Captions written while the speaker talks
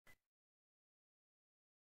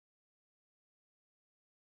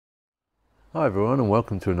Hi everyone, and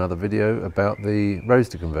welcome to another video about the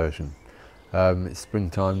roadster conversion. It's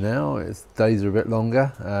springtime now, days are a bit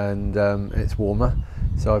longer and it's warmer,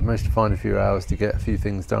 so I've managed to find a few hours to get a few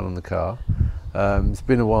things done on the car. It's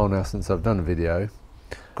been a while now since I've done a video.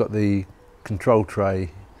 Got the control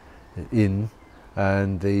tray in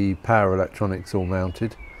and the power electronics all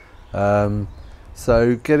mounted.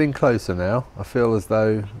 So getting closer now. I feel as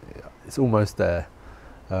though it's almost there.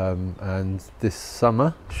 And this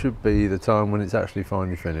summer should be the time when it's actually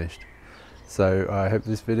finally finished. So I hope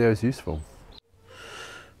this video is useful.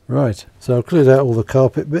 Right, so I've cleared out all the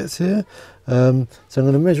carpet bits here. So I'm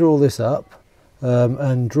going to measure all this up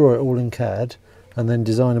and draw it all in CAD and then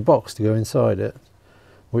design a box to go inside it,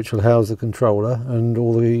 which will house the controller and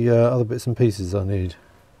all the other bits and pieces I need.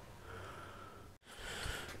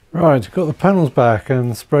 Right, got the panels back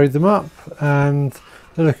and sprayed them up and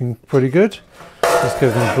they're looking pretty good. Just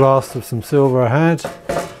give them a blast of some silver I had.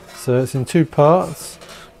 So it's in two parts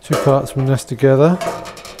will nest together.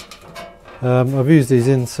 I've used these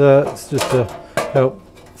inserts just to help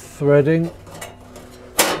threading.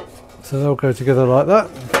 So they'll go together like that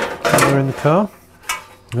when they're in the car.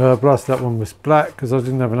 I blasted that one with black because I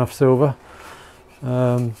didn't have enough silver.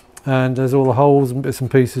 And there's all the holes and bits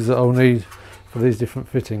and pieces that I'll need for these different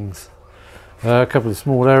fittings. A couple of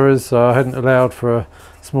small errors, so I hadn't allowed for a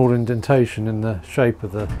small indentation in the shape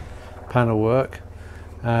of the panel work,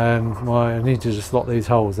 and I need to just slot these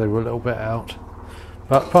holes, they were a little bit out.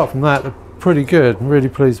 But apart from that, they're pretty good. I'm really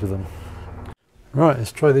pleased with them. Right,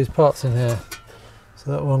 let's try these parts in here.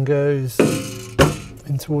 So that one goes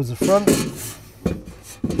in towards the front.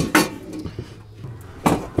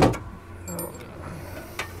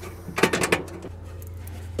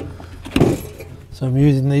 So I'm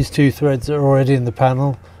using these two threads that are already in the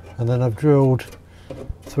panel, and then I've drilled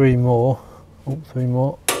three more.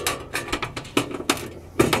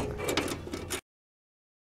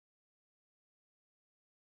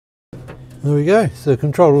 There we go, so the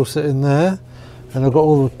controller will sit in there, and I've got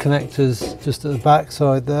all the connectors just at the back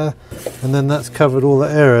side there, and then that's covered all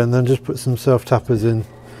the area, and then just put some self-tappers in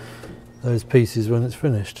those pieces when it's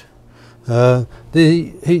finished. The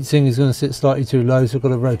heatsink is going to sit slightly too low, so I've got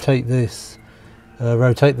to rotate this.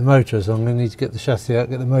 Rotate the motor, so I'm going to need to get the chassis out,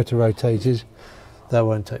 get the motor rotated. That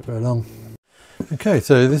won't take very long. Okay,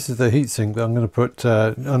 so this is the heatsink that I'm going to put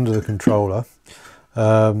under the controller.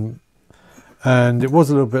 And it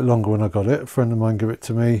was a little bit longer when I got it. A friend of mine gave it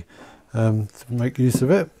to me to make use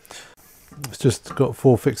of it. It's just got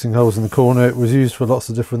 4 fixing holes in the corner. It was used for lots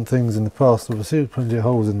of different things in the past. Obviously, there's plenty of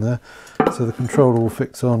holes in there. So the controller will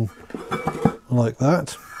fix on like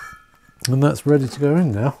that. And that's ready to go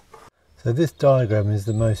in now. So this diagram is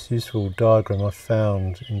the most useful diagram I've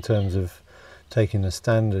found in terms of taking a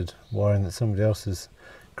standard wiring that somebody else has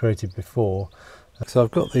created before. So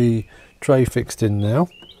I've got the tray fixed in now.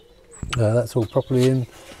 That's all properly in,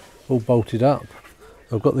 all bolted up.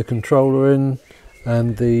 I've got the controller in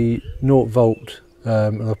and the 0 volt,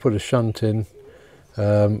 and I've put a shunt in.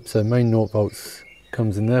 So main 0 volts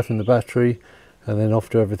comes in there from the battery, and then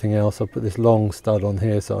off to everything else. I'll put this long stud on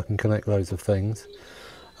here so I can connect loads of things.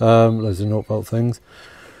 Loads of 0 volt things.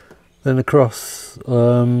 Then across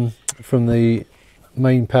from the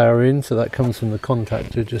main power in, so that comes from the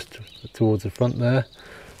contactor just towards the front there,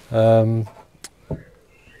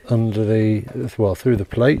 under the, well, through the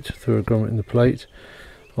plate, through a grommet in the plate,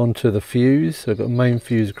 onto the fuse. So I've got a main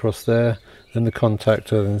fuse across there, then the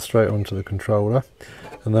contactor, then straight onto the controller.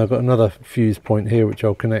 And then I've got another fuse point here which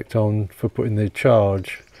I'll connect on for putting the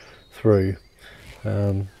charge through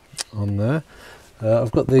on there.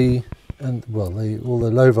 I've got all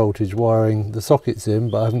the low voltage wiring, the sockets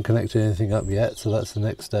in, but I haven't connected anything up yet, so that's the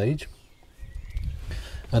next stage.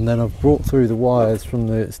 And then I've brought through the wires from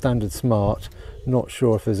the standard smart. Not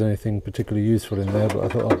sure if there's anything particularly useful in there, but I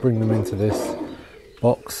thought I'd bring them into this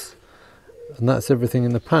box. And that's everything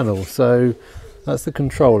in the panel. So that's the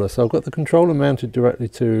controller. So I've got the controller mounted directly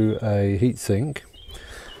to a heatsink,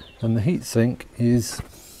 and the heatsink is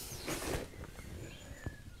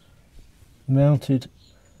mounted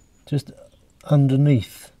just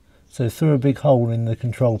underneath, so through a big hole in the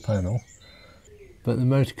control panel, but the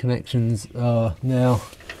motor connections are now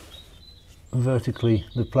vertically,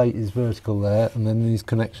 the plate is vertical there, and then these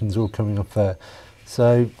connections are all coming up there.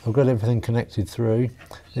 So I've got everything connected through.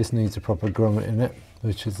 This needs a proper grommet in it,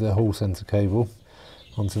 which is the hall sensor cable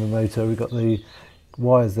onto the motor. We've got the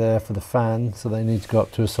wires there for the fan, so they need to go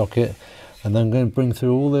up to a socket, and then I'm going to bring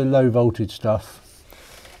through all the low voltage stuff.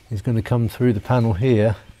 Is going to come through the panel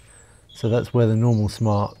here, so that's where the normal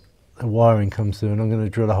smart wiring comes through, and I'm going to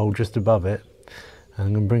drill a hole just above it, and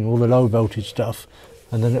I'm going to bring all the low voltage stuff,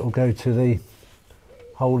 and then it will go to the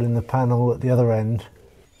hole in the panel at the other end,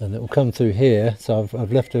 and it will come through here. So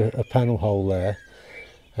I've left a panel hole there,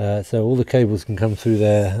 so all the cables can come through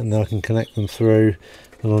there, and then I can connect them through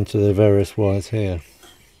and onto the various wires here.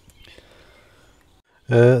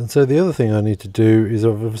 And so the other thing I need to do is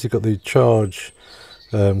I've obviously got the charge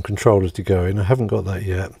controller to go in. I haven't got that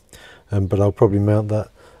yet, but I'll probably mount that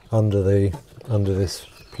under this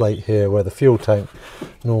plate here where the fuel tank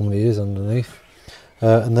normally is underneath.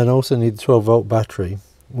 And then I also need the 12-volt battery,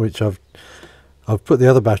 which I've put the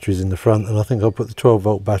other batteries in the front, and I think I'll put the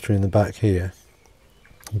 12-volt battery in the back here.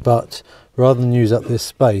 But rather than use up this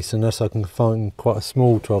space, unless I can find quite a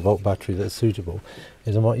small 12-volt battery that's suitable,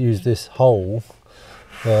 is I might use this hole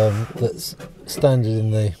that's standard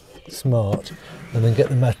in the Smart, and then get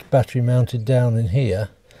the battery mounted down in here.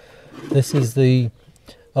 This is the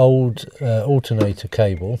old alternator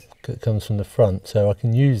cable that comes from the front, so I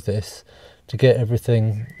can use this to get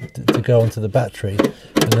everything to go onto the battery,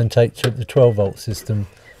 and then take the 12-volt system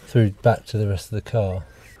through back to the rest of the car.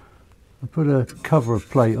 I put a cover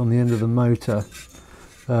plate on the end of the motor.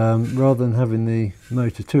 Rather than having the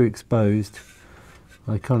motor too exposed,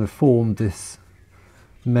 I kind of formed this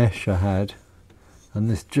mesh I had, and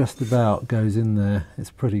this just about goes in there.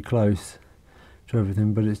 It's pretty close to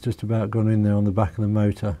everything, but it's just about gone in there on the back of the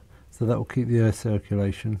motor, so that will keep the air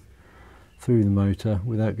circulation through the motor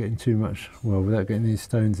without getting too much, well, without getting these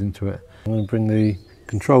stones into it. I'm going to bring the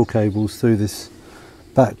control cables through this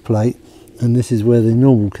back plate, and this is where the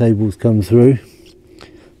normal cables come through,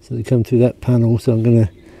 so they come through that panel. So I'm going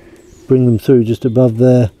to bring them through just above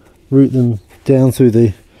there, route them down through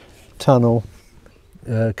the tunnel.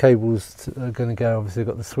 Cables are going to go, obviously I've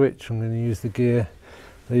got the switch, I'm going to use the gear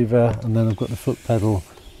lever, and then I've got the foot pedal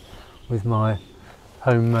with my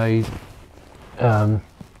homemade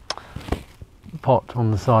pot on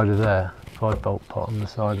the side of there, 5-volt pot on the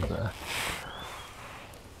side of there.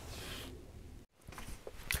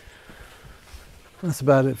 That's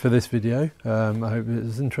about it for this video. I hope it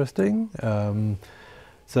was interesting.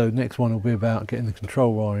 So next one will be about getting the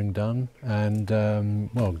control wiring done, and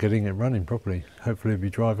well, getting it running properly. Hopefully it'll be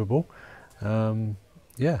drivable.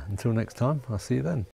 Yeah, until next time, I'll see you then.